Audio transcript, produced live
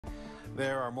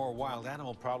There are more wild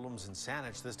animal problems in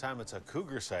Saanich. This time it's a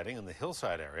cougar sighting in the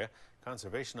Hillside area.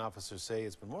 Conservation officers say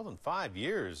it's been more than 5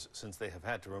 years since they have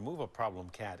had to remove a problem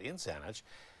cat in Saanich.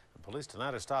 And police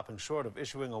tonight are stopping short of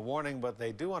issuing a warning, but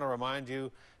they do want to remind you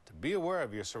to be aware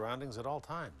of your surroundings at all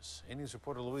times. A-News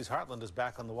reporter Louise Hartland is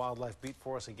back on the wildlife beat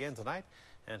for us again tonight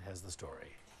and has the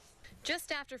story.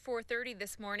 Just after 4:30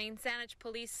 this morning, Saanich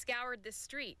police scoured the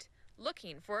street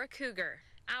looking for a cougar.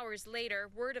 Hours later,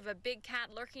 word of a big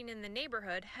cat lurking in the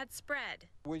neighborhood had spread.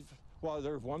 Well,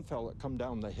 there's one fella that come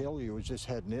down the hill. He was just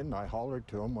heading in. I hollered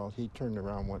to him. Well, he turned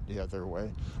around, went the other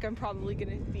way. I'm probably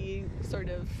going to be sort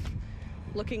of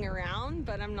looking around,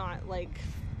 but I'm not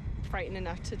frightened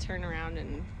enough to turn around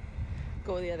and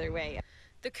go the other way.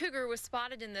 The cougar was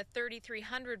spotted in the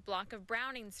 3300 block of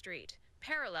Browning Street,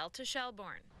 parallel to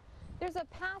Shelbourne. There's a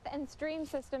path and stream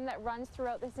system that runs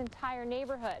throughout this entire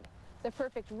neighborhood. The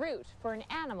perfect route for an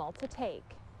animal to take.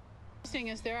 The thing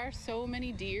is, there are so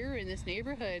many deer in this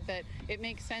neighborhood that it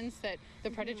makes sense that the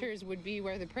predators would be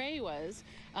where the prey was.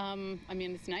 I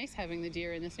mean, it's nice having the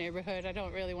deer in this neighborhood. I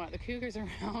don't really want the cougars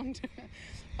around,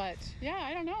 but yeah,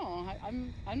 I don't know.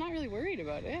 I'm not really worried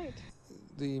about it.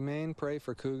 The main prey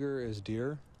for cougar is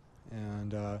deer,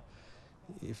 and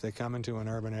if they come into an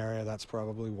urban area, that's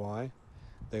probably why.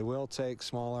 They will take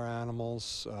smaller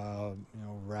animals,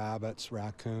 rabbits,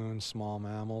 raccoons, small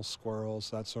mammals, squirrels,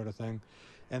 that sort of thing.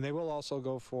 And they will also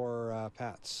go for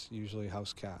pets, usually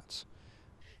house cats.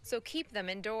 So keep them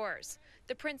indoors.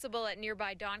 The principal at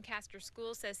nearby Doncaster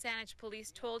School says Saanich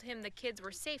police told him the kids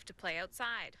were safe to play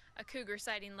outside. A cougar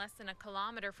sighting less than a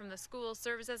kilometer from the school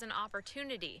serves as an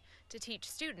opportunity to teach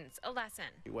students a lesson.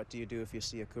 What do you do if you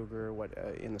see a cougar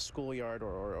in the schoolyard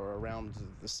or around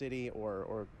the city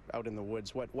or out in the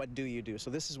woods? What do you do? So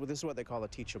this is what they call a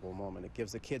teachable moment. It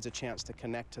gives the kids a chance to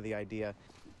connect to the idea.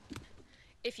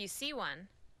 If you see one,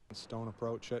 don't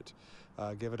approach it.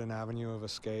 Give it an avenue of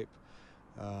escape.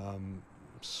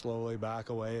 Slowly back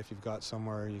away if you've got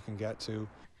somewhere you can get to.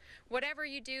 Whatever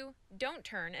you do, don't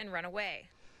turn and run away.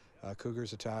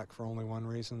 Cougars attack for only one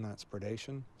reason, that's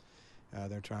predation.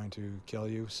 They're trying to kill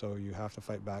you, so you have to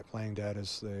fight back. Playing dead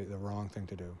is the wrong thing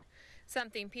to do.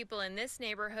 Something people in this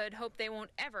neighborhood hope they won't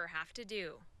ever have to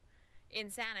do. In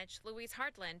Saanich, Louise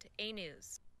Hartland,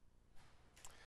 A-News.